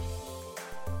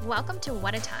Welcome to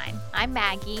What a Time. I'm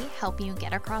Maggie, helping you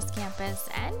get across campus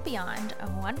and beyond,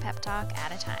 one pep talk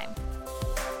at a time.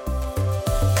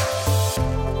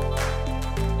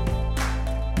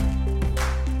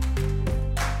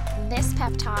 This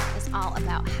pep talk is all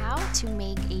about how to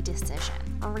make a decision.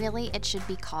 Really, it should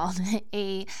be called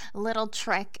a little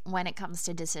trick when it comes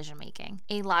to decision making.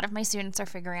 A lot of my students are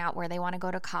figuring out where they want to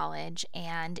go to college,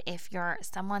 and if you're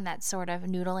someone that's sort of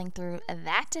noodling through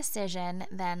that decision,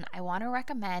 then I want to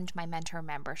recommend my mentor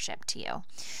membership to you.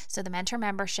 So the mentor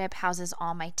membership houses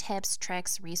all my tips,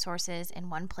 tricks, resources in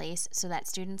one place so that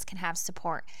students can have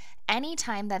support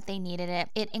anytime that they needed it.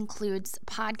 It includes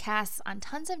podcasts on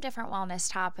tons of different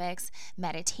wellness topics,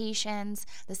 meditations.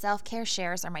 The self-care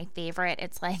shares are my favorite.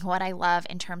 It's like what I love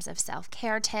in terms of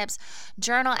self-care tips,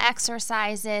 journal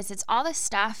exercises. It's all the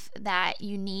stuff that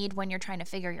you need when you're trying to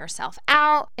figure yourself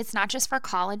out. It's not just for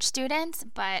college students,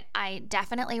 but I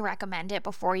definitely recommend it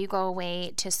before you go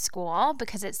away to school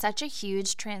because it's such a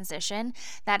huge transition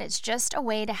that it's just a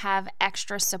way to have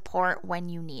extra support when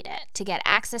you need it. To get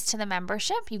access to the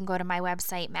membership, you can go to my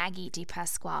website,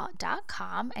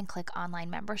 maggiedepasquale.com, and click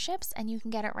online memberships, and you can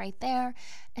get it right there.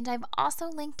 And I've also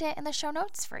linked it in the show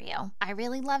notes for you. I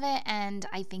really love it, and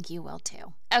I think you will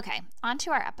too. Okay, on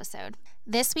to our episode.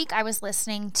 This week I was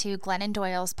listening to Glennon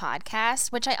Doyle's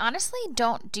podcast, which I honestly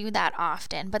don't do that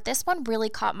often, but this one really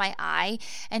caught my eye,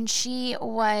 and she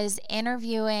was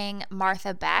interviewing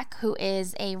Martha Beck, who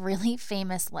is a really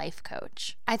famous life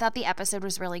coach. I thought the episode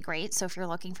was really great, so if you're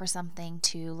looking for something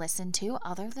to listen to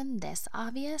other than this,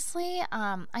 obviously,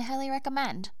 I highly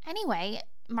recommend. Anyway,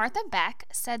 Martha Beck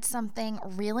said something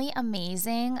really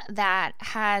amazing that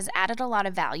has added a lot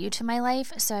of value to my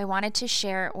life, so I wanted to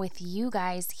share it with you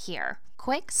guys here.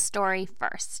 Quick story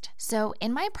first. So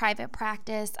in my private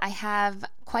practice, I have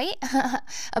quite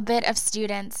a bit of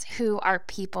students who are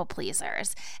people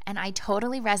pleasers, and I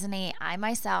totally resonate. I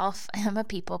myself am a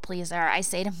people pleaser. I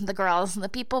say to the girls, the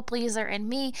people pleaser in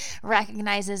me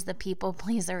recognizes the people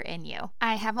pleaser in you.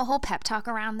 I have a whole pep talk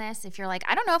around this. If you're like,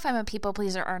 I don't know if I'm a people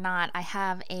pleaser or not, I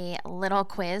have a little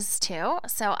quiz too,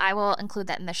 so I will include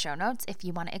that in the show notes if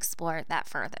you want to explore that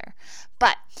further.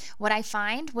 But what I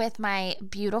find with my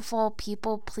beautiful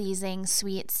people-pleasing,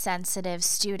 sweet, sensitive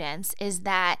students is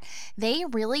that they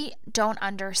really don't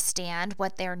understand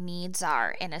what their needs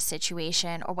are in a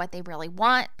situation or what they really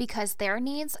want because their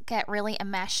needs get really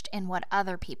enmeshed in what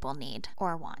other people need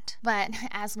or want. But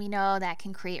as we know, that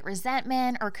can create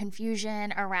resentment or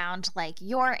confusion around like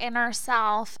your inner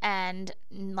self and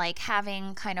like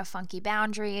having kind of funky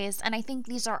boundaries. And I think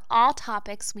these are all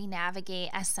topics we navigate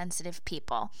as sensitive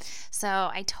people. So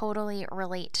I totally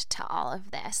relate to all of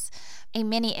this. A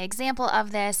mini example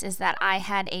of this is that I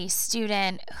had a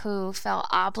student who felt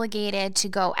obligated to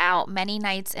go out many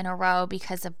nights in a row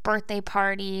because of birthday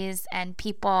parties and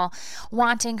people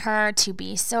wanting her to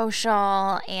be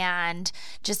social and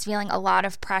just feeling a lot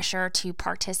of pressure to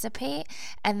participate.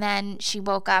 And then she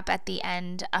woke up at the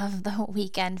end of the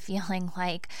weekend feeling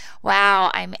like,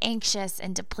 wow, I'm anxious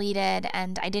and depleted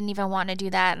and I didn't even want to do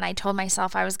that. And I told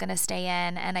myself I was going to stay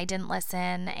in and I didn't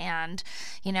listen. And,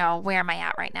 where am I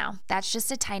at right now? That's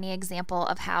just a tiny example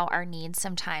of how our needs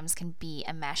sometimes can be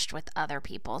enmeshed with other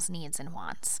people's needs and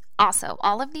wants. Also,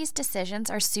 all of these decisions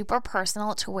are super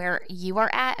personal to where you are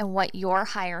at and what your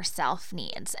higher self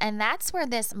needs. And that's where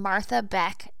this Martha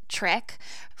Beck trick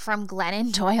from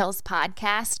Glennon Doyle's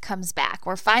podcast comes back.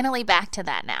 We're finally back to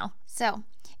that now. So,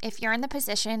 if you're in the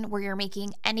position where you're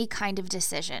making any kind of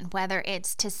decision, whether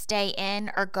it's to stay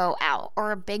in or go out,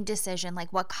 or a big decision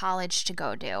like what college to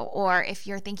go to, or if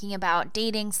you're thinking about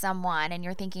dating someone and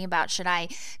you're thinking about should I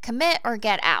commit or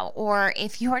get out, or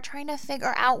if you're trying to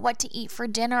figure out what to eat for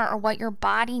dinner or what your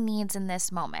body needs in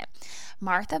this moment,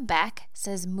 Martha Beck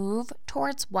says move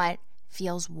towards what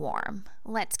feels warm.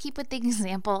 Let's keep with the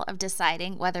example of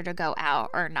deciding whether to go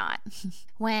out or not.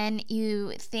 When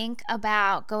you think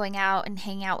about going out and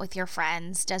hang out with your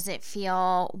friends, does it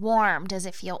feel warm? Does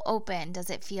it feel open?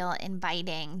 Does it feel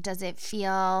inviting? Does it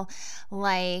feel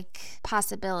like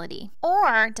possibility?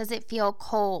 Or does it feel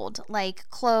cold, like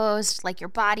closed, like your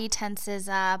body tenses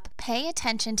up? Pay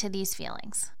attention to these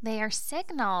feelings. They are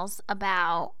signals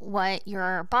about what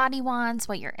your body wants,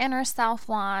 what your inner self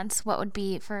wants, what would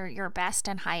be for your best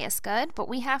and highest good. But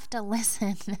we have to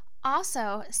listen.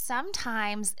 Also,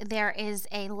 sometimes there is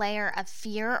a layer of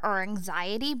fear or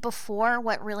anxiety before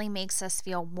what really makes us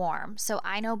feel warm. So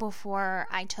I know before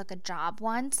I took a job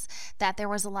once that there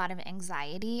was a lot of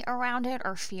anxiety around it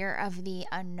or fear of the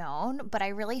unknown, but I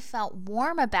really felt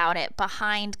warm about it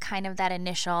behind kind of that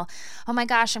initial, oh my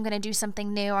gosh, I'm going to do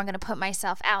something new. I'm going to put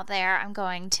myself out there. I'm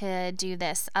going to do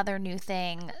this other new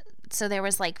thing So there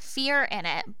was like fear in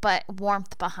it, but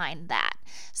warmth behind that.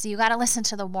 So you got to listen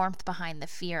to the warmth behind the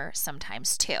fear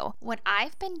sometimes too. What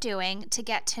I've been doing to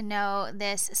get to know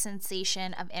this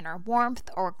sensation of inner warmth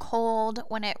or cold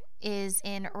when it is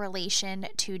in relation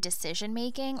to decision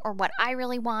making, or what I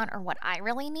really want or what I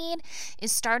really need,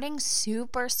 is starting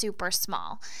super, super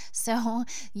small. So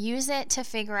use it to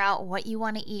figure out what you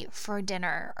want to eat for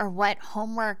dinner, or what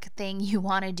homework thing you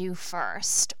want to do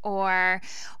first, or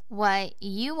what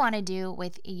you want to do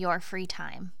with your free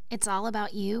time. It's all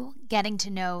about you getting to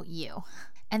know you.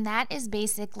 And that is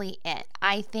basically it.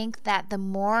 I think that the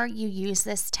more you use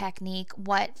this technique,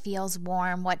 what feels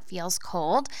warm, what feels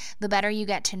cold, the better you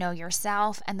get to know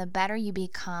yourself and the better you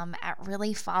become at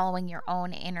really following your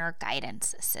own inner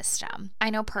guidance system. I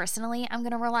know personally I'm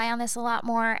going to rely on this a lot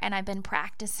more, and I've been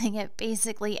practicing it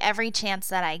basically every chance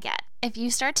that I get. If you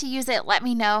start to use it, let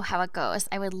me know how it goes.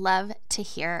 I would love to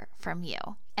hear from you.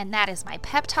 And that is my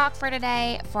pep talk for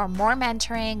today. For more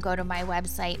mentoring, go to my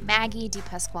website,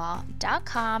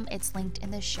 maggiedepasquale.com. It's linked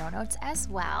in the show notes as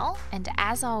well. And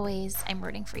as always, I'm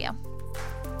rooting for you.